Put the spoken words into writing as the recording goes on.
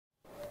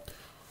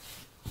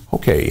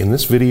Okay, in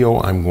this video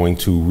I'm going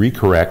to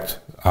recorrect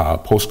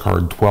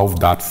postcard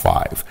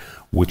 12.5,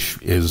 which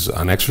is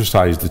an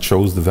exercise that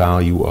shows the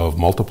value of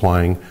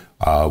multiplying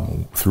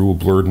through a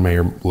blurred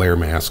layer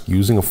mask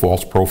using a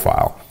false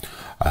profile.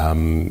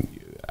 I'm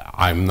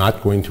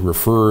not going to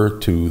refer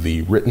to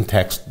the written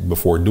text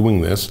before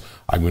doing this.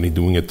 I'm going to be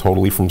doing it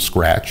totally from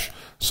scratch.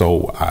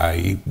 So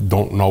I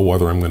don't know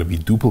whether I'm going to be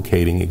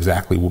duplicating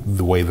exactly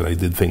the way that I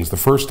did things the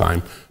first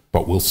time,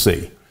 but we'll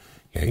see.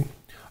 Okay.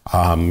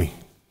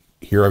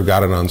 Here I've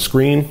got it on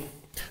screen.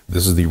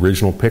 This is the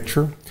original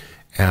picture,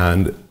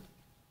 and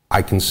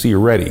I can see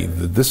already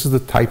that this is the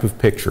type of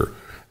picture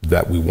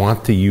that we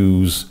want to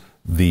use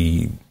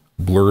the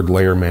blurred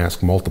layer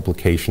mask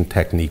multiplication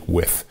technique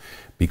with,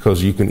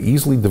 because you can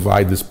easily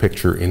divide this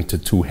picture into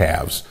two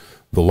halves.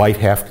 The light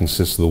half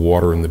consists of the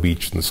water and the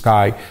beach and the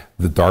sky,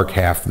 the dark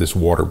half, this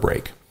water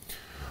break.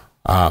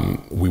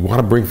 We want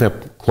to bring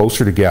them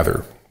closer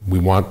together. We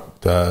want,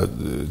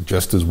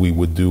 just as we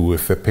would do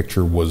if a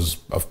picture was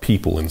of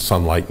people in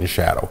sunlight and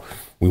shadow,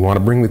 we want to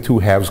bring the two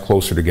halves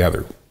closer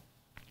together.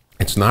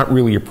 It's not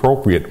really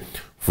appropriate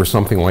for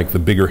something like the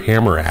bigger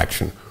hammer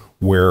action,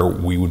 where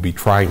we would be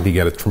trying to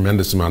get a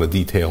tremendous amount of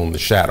detail in the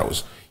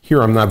shadows.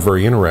 Here I'm not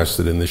very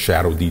interested in the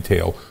shadow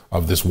detail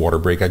of this water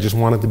break. I just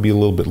want it to be a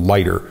little bit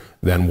lighter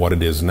than what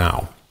it is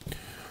now.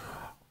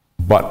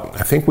 But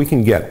I think we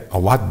can get a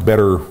lot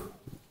better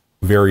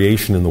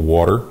variation in the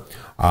water.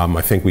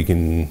 I think we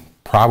can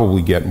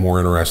probably get more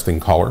interesting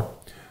color.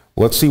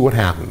 Let's see what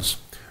happens.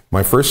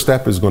 My first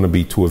step is going to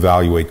be to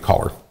evaluate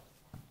color.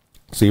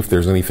 See if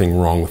there's anything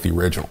wrong with the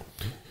original.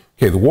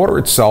 Okay, the water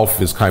itself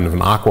is kind of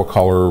an aqua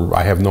color.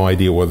 I have no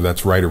idea whether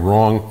that's right or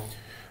wrong.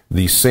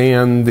 The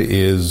sand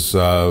is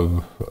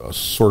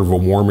sort of a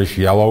warmish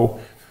yellow.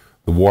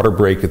 The water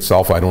break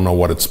itself, I don't know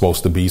what it's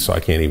supposed to be, so I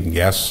can't even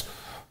guess.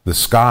 The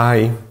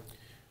sky,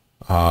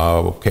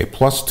 okay,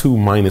 +2,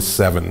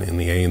 -7 in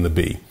the A and the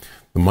B.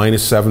 The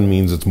 -7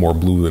 means it's more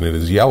blue than it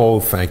is yellow,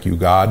 thank you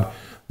God.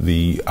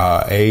 The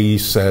A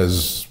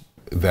says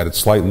that it's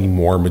slightly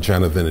more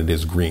magenta than it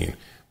is green.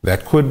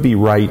 That could be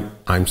right.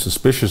 I'm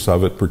suspicious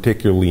of it,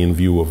 particularly in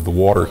view of the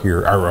water here,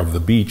 or of the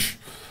beach,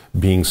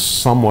 being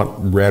somewhat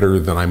redder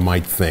than I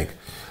might think.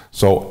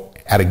 So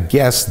at a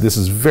guess, this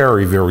is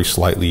very, very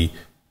slightly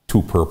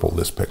too purple,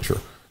 this picture.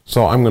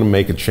 So I'm going to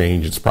make a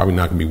change. It's probably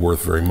not going to be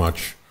worth very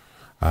much.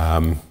 So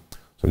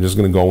I'm just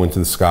going to go into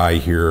the sky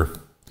here,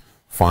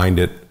 find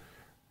it,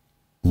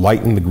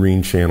 lighten the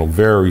green channel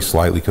very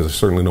slightly, because I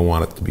certainly don't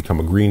want it to become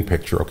a green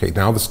picture. Okay,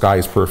 now the sky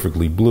is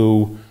perfectly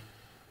blue.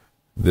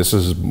 This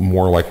is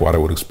more like what I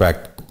would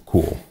expect.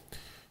 Cool.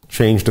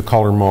 Change to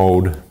color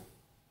mode.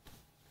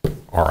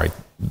 All right,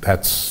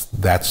 that's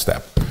that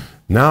step.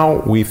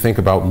 Now we think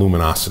about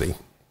luminosity.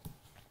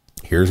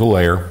 Here's a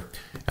layer,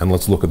 and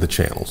let's look at the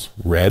channels.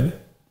 Red,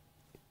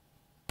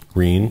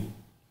 green,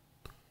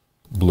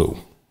 blue.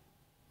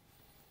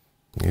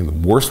 And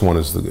the worst one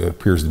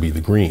appears to be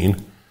the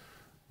green.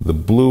 The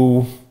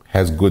blue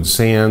has good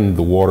sand,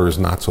 the water is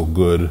not so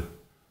good,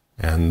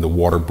 and the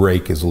water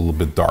break is a little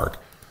bit dark.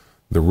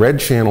 The red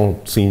channel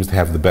seems to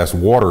have the best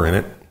water in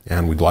it,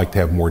 and we'd like to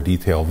have more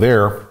detail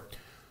there.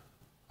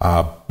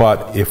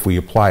 But if we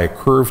apply a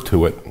curve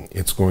to it,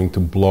 it's going to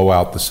blow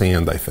out the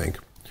sand, I think.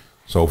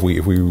 So if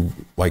we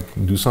like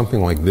do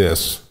something like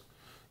this,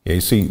 yeah,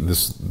 you see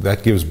this,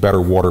 that gives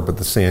better water, but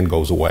the sand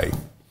goes away.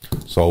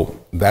 So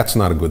that's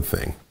not a good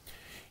thing.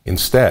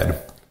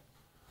 Instead,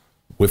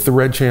 with the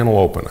red channel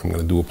open, I'm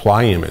going to do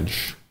apply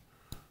image,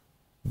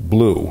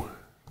 blue,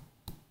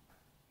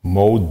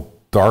 mode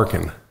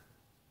darken.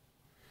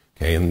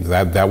 Okay, and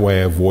that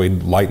way I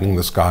avoid lightening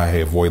the sky,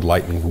 I avoid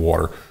lightening the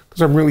water,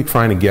 because I'm really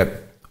trying to get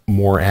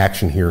more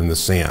action here in the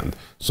sand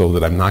so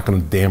that I'm not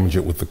going to damage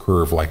it with the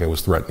curve like I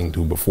was threatening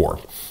to before.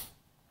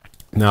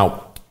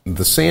 Now,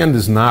 the sand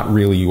is not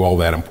really all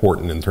that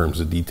important in terms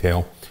of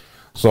detail.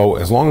 So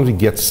as long as we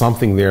get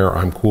something there,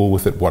 I'm cool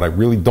with it. What I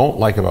really don't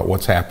like about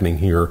what's happening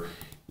here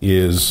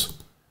is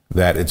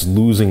that it's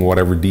losing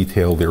whatever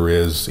detail there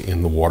is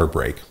in the water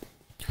break.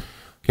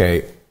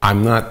 Okay,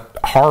 I'm not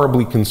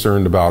horribly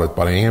concerned about it,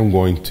 but I am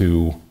going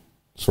to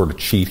sort of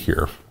cheat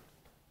here.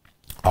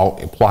 I'll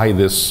apply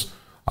this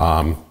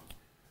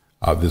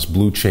this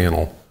blue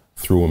channel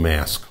through a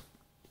mask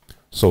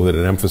so that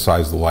it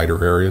emphasizes the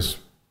lighter areas.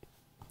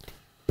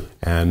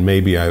 And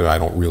maybe I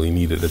don't really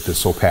need it at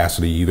this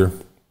opacity either.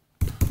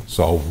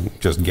 So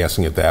just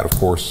guessing at that, of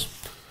course.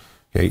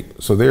 Okay,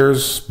 so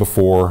there's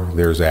before,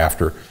 there's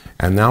after.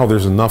 And now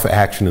there's enough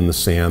action in the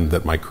sand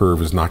that my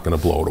curve is not going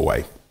to blow it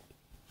away.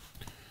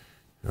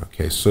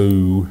 Okay,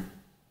 so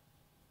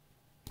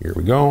here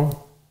we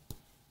go.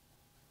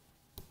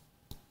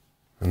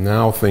 And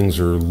now things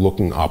are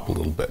looking up a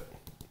little bit.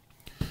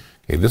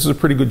 Okay, this is a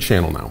pretty good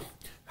channel now.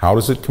 How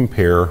does it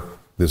compare,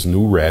 this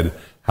new red,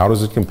 how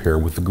does it compare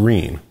with the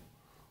green?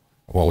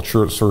 Well, it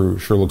sure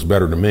looks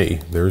better to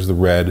me. There's the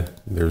red,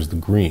 there's the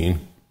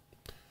green.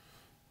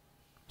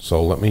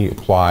 So let me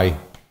apply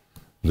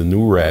the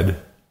new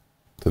red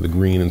to the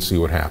green and see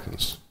what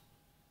happens.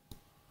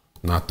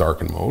 Not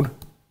darken mode.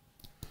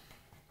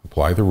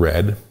 Apply the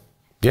red,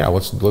 Yeah,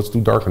 let's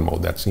do darken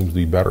mode. That seems to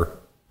be better.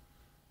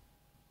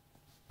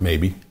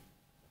 Maybe.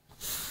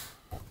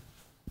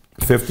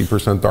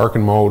 50%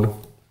 darken mode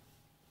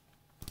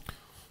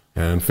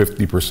and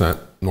 50%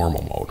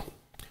 normal mode.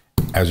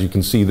 As you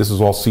can see, this is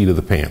all seat of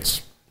the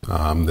pants.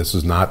 This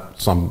is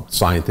not some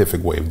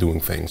scientific way of doing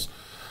things.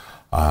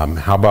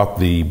 How about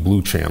the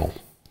blue channel?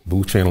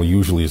 Blue channel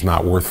usually is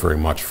not worth very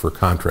much for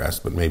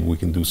contrast, but maybe we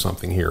can do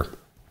something here.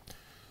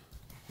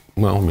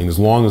 Well, I mean, as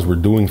long as we're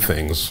doing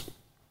things,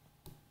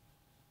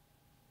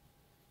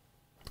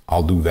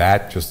 I'll do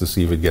that just to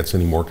see if it gets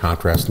any more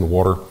contrast in the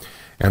water.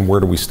 And where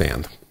do we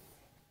stand?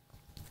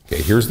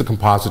 Okay, here's the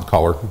composite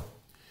color.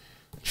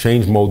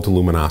 Change mode to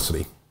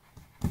luminosity.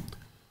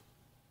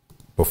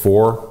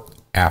 Before,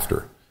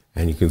 after.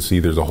 And you can see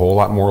there's a whole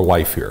lot more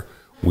life here.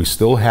 We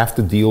still have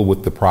to deal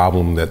with the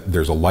problem that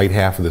there's a light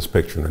half of this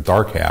picture and a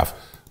dark half,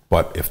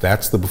 but if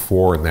that's the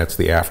before and that's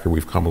the after,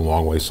 we've come a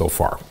long way so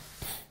far.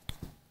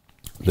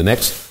 The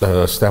next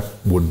step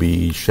would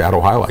be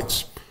shadow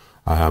highlights.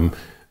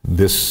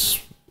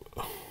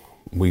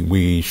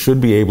 We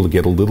should be able to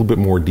get a little bit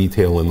more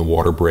detail in the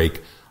water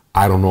break.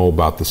 I don't know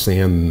about the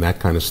sand and that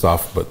kind of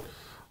stuff, but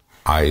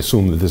I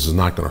assume that this is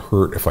not going to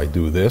hurt if I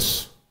do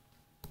this.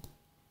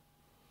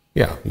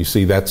 Yeah, you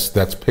see that's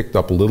picked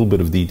up a little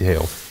bit of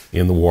detail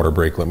in the water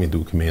break. Let me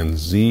do Command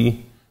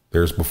Z.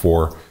 There's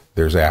before,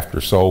 there's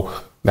after. So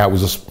that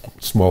was a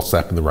small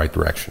step in the right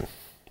direction.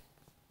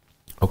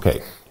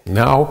 Okay,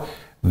 now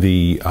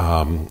the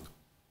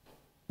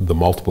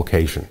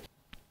multiplication.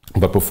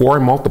 But before I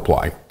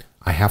multiply,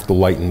 I have to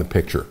lighten the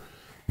picture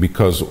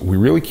because we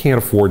really can't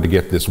afford to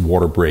get this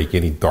water break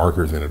any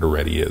darker than it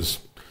already is.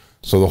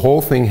 So the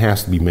whole thing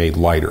has to be made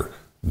lighter.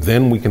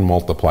 Then we can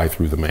multiply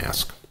through the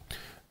mask.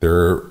 There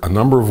are a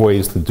number of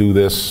ways to do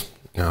this.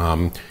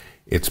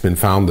 It's been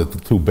found that the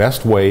two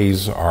best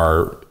ways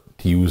are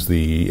to use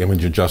the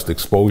image adjust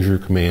exposure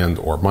command,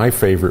 or my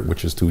favorite,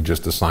 which is to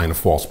just assign a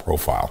false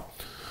profile.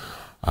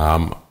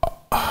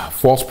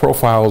 False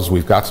profiles,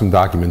 we've got some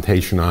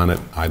documentation on it.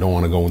 I don't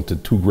want to go into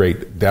too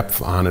great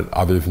depth on it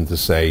other than to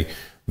say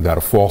that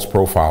a false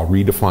profile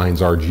redefines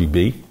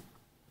RGB.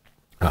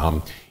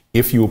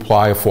 If you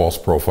apply a false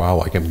profile,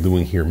 like I'm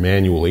doing here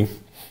manually,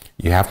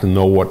 you have to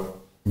know what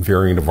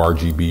variant of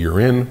RGB you're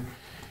in,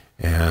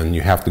 and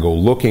you have to go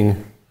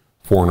looking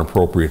for an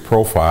appropriate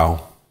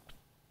profile,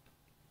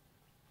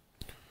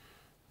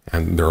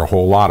 and there are a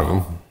whole lot of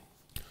them.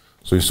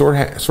 So you sort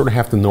of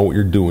have to know what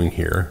you're doing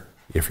here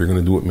if you're going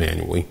to do it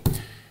manually,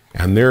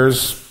 and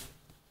there's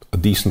a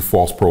decent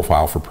false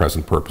profile for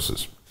present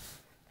purposes.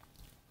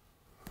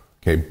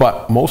 Okay,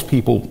 but most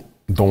people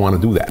don't want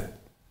to do that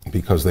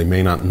because they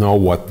may not know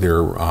what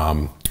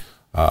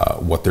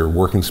their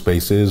working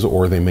space is,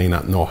 or they may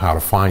not know how to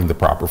find the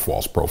proper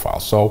false profile.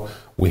 So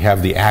we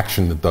have the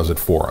action that does it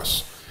for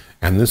us.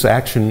 And this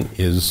action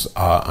is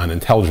an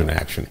intelligent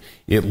action.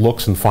 It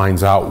looks and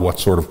finds out what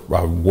sort of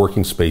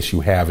working space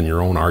you have in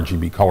your own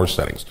RGB color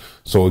settings.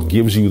 So it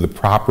gives you the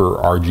proper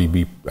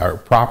RGB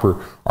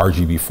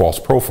false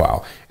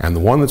profile. And the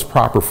one that's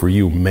proper for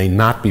you may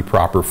not be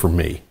proper for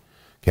me.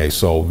 Okay,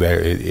 so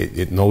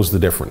it knows the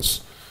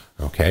difference.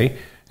 Okay,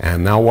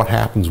 and now what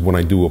happens when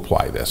I do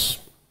apply this?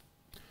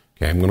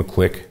 Okay, I'm going to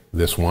click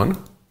this one,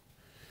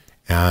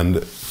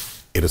 and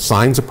it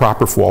assigns a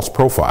proper false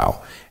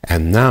profile.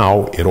 And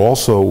now it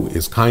also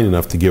is kind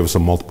enough to give us a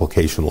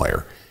multiplication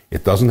layer.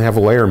 It doesn't have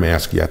a layer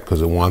mask yet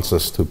because it wants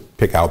us to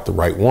pick out the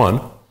right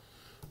one.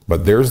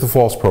 But there's the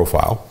false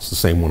profile. It's the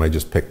same one I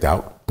just picked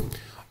out.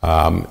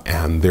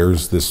 And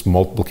there's this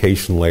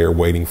multiplication layer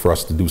waiting for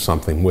us to do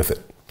something with it.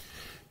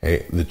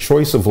 Okay, the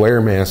choice of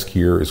layer mask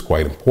here is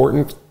quite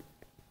important.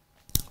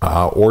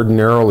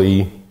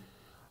 Ordinarily,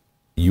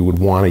 you would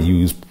want to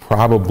use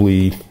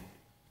probably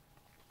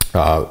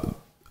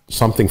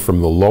something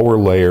from the lower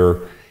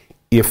layer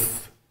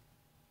if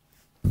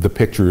the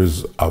picture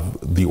is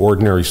of the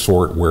ordinary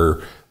sort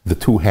where the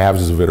two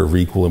halves of it are of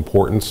equal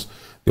importance.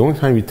 The only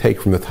time you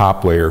take from the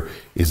top layer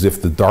is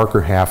if the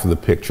darker half of the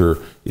picture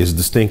is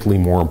distinctly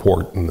more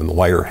important than the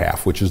lighter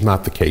half, which is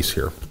not the case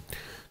here.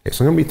 Okay,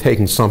 so I'm going to be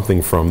taking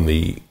something from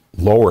the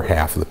lower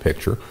half of the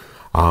picture.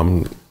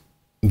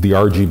 The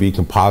RGB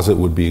composite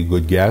would be a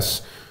good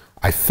guess.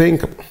 I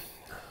think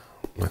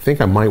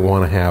I might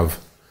want to have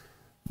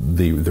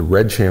the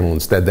red channel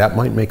instead. That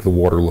might make the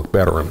water look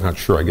better. I'm not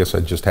sure. I guess I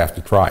just have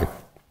to try.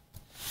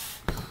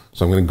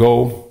 So I'm going to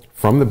go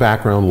from the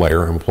background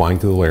layer. I'm applying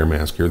to the layer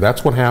mask here.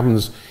 That's what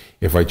happens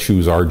if I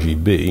choose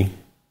RGB.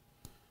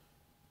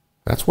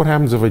 That's what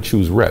happens if I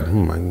choose red.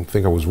 I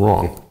think I was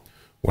wrong.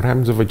 What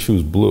happens if I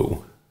choose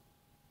blue?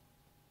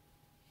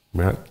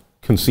 That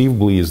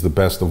conceivably is the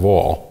best of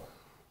all,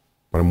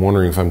 but I'm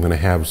wondering if I'm going to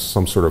have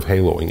some sort of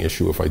haloing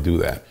issue if I do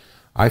that.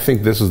 I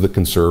think this is the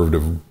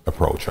conservative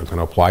approach. I'm going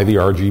to apply the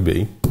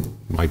RGB.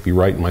 Might be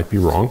right, might be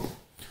wrong.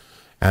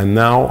 And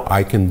now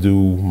I can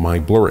do my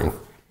blurring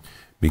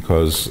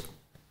because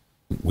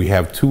we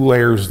have two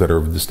layers that are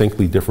of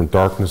distinctly different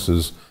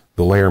darknesses.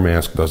 The layer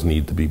mask does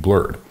need to be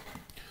blurred.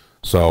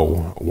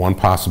 So one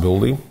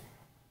possibility,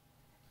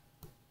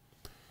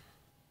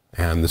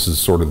 and this is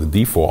sort of the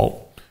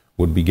default,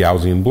 would be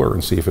Gaussian blur,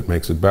 and see if it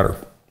makes it better.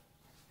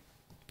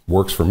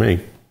 Works for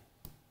me.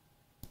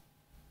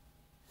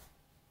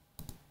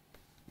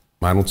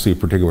 I don't see a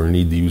particular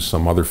need to use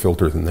some other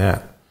filter than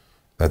that.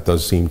 That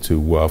does seem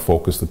to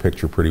focus the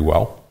picture pretty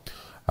well.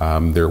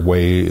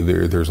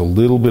 There's a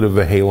little bit of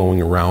a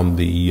haloing around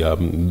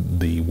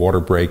the water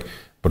break,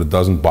 but it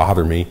doesn't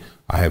bother me.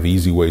 I have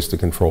easy ways to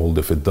control it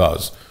if it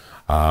does.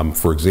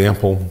 For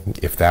example,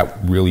 if that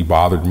really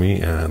bothered me,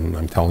 and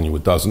I'm telling you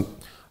it doesn't,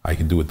 I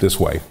could do it this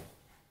way.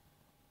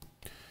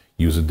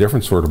 Use a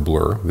different sort of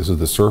blur. This is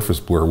the surface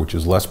blur, which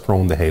is less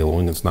prone to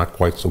haloing. It's not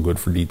quite so good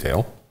for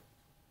detail.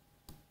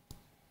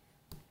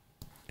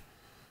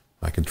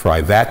 I could try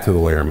that to the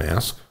layer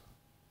mask.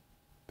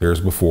 There's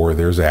before,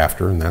 there's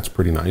after, and that's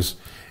pretty nice.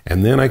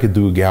 And then I could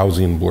do a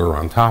Gaussian blur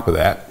on top of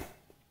that,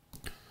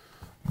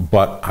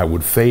 but I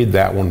would fade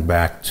that one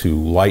back to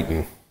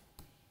lighten.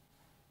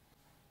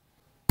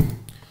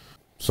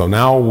 So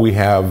now we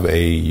have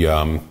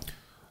a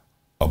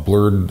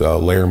blurred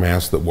layer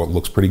mask that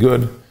looks pretty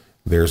good.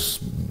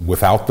 There's,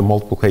 without the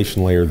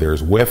multiplication layer,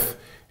 there's width.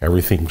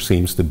 Everything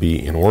seems to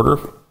be in order.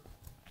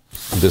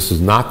 This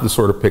is not the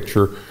sort of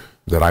picture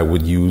that I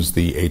would use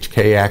the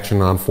HK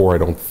action on for, I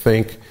don't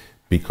think,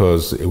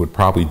 because it would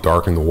probably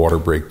darken the water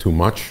break too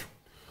much.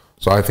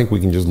 So I think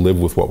we can just live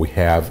with what we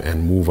have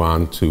and move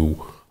on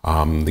to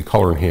the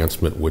color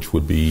enhancement, which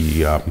would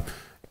be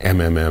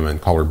MMM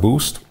and color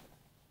boost.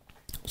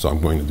 So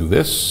I'm going to do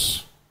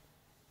this.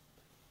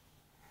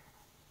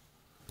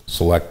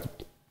 Select,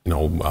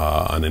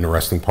 an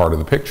interesting part of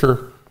the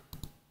picture.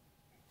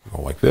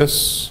 Go like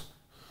this.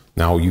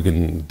 Now you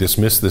can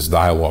dismiss this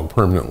dialog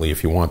permanently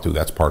if you want to.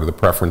 That's part of the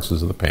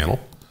preferences of the panel.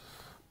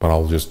 But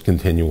I'll just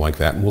continue like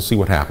that and we'll see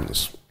what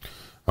happens.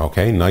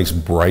 Okay, nice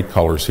bright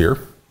colors here.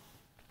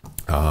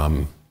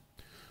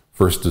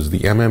 First, does the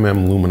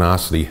MMM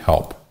luminosity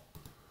help?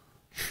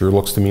 Sure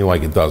looks to me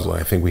like it does.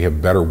 I think we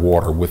have better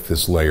water with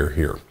this layer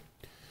here.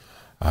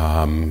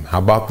 How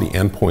about the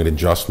endpoint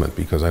adjustment?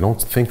 Because I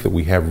don't think that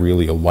we have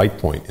really a light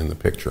point in the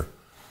picture.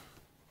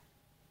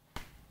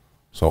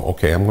 So,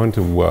 okay, I'm going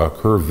to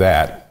curve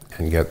that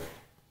and get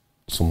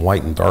some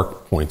light and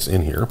dark points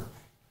in here.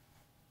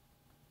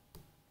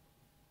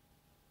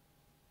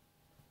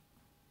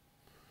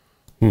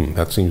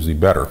 That seems to be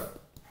better. In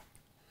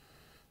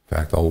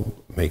fact, I'll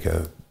make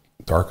a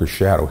darker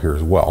shadow here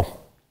as well.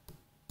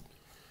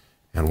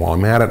 And while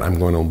I'm at it, I'm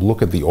going to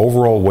look at the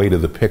overall weight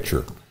of the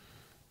picture.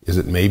 Is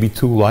it maybe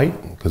too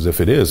light? Because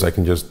if it is, I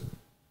can just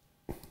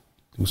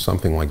do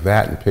something like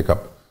that and pick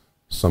up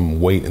some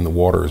weight in the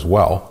water as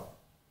well.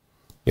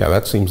 Yeah,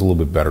 that seems a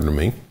little bit better to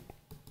me.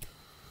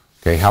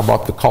 Okay, how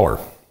about the color?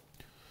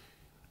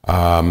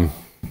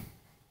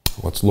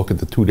 Let's look at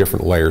the two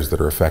different layers that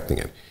are affecting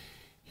it.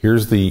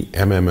 Here's the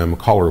MMM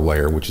color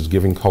layer, which is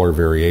giving color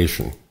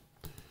variation.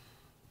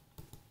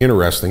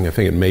 Interesting, I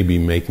think it may be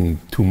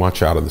making too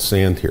much out of the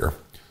sand here.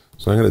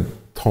 So I'm going to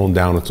tone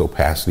down its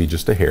opacity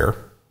just a hair.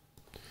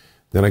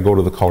 Then I go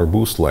to the color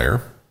boost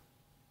layer.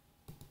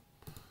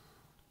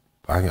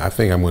 I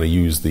think I'm going to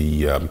use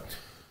the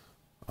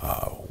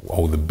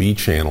B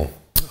channel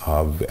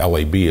of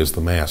LAB as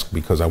the mask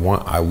because I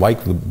like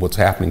what's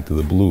happening to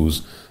the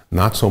blues,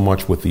 not so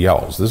much with the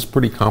yellows. This is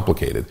pretty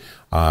complicated.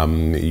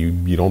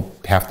 You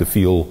don't have to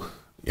feel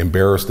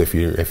embarrassed if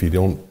you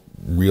don't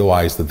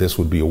realize that this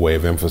would be a way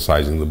of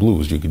emphasizing the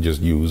blues. You could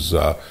just use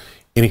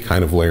any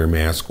kind of layer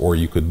mask, or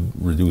you could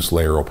reduce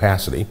layer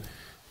opacity.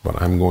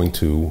 But I'm going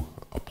to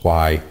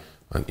apply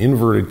an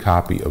inverted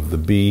copy of the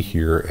B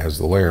here as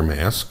the layer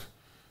mask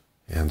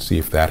and see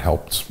if that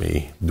helps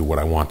me do what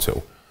I want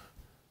to.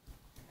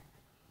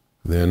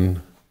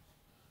 Then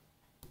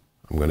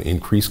I'm going to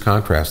increase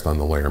contrast on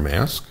the layer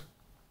mask.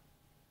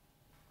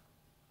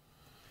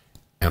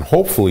 And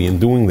hopefully in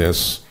doing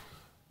this,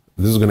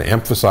 this is going to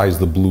emphasize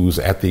the blues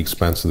at the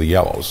expense of the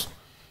yellows.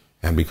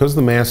 And because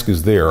the mask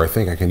is there, I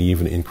think I can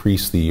even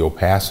increase the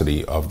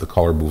opacity of the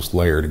color boost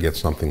layer to get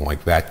something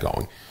like that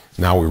going.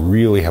 Now we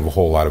really have a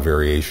whole lot of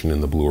variation in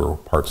the bluer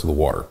parts of the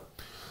water.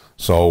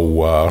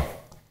 So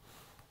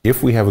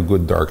if we have a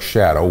good dark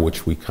shadow,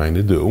 which we kind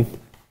of do,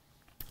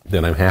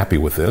 then I'm happy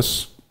with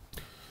this.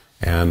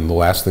 And the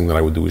last thing that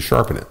I would do is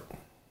sharpen it.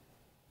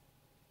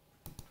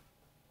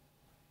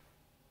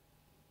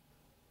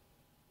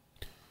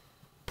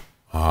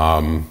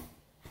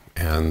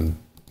 And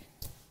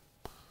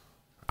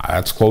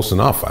that's close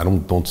enough. I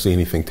don't see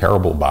anything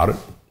terrible about it.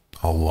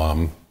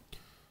 I'll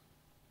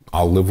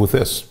live with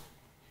this.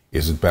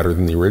 Is it better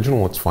than the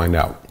original? Let's find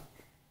out.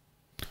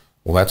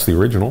 Well, that's the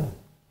original,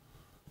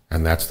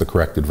 and that's the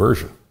corrected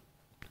version.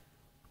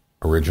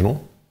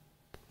 Original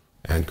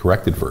and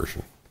corrected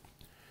version.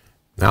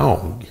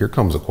 Now, here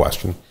comes a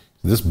question.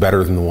 Is this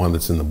better than the one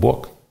that's in the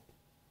book?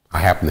 I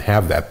happen to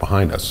have that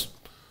behind us,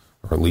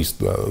 or at least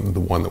the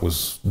one that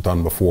was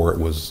done before it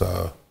was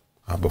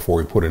before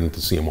we put it into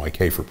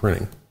CMYK for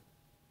printing.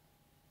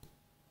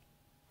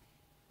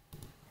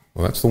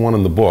 Well, that's the one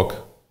in the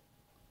book,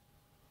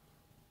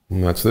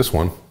 and that's this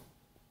one.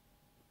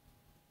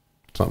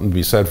 Something to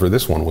be said for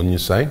this one, wouldn't you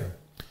say?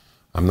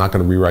 I'm not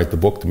going to rewrite the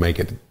book to make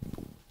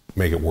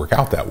it work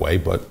out that way,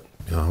 but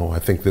you know, I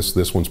think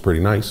this one's pretty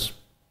nice.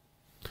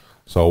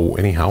 So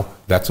anyhow,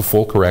 that's a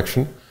full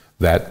correction.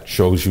 That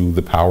shows you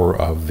the power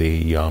of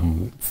the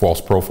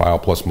false profile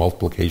plus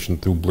multiplication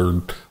through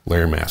blurred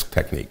layer mask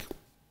technique.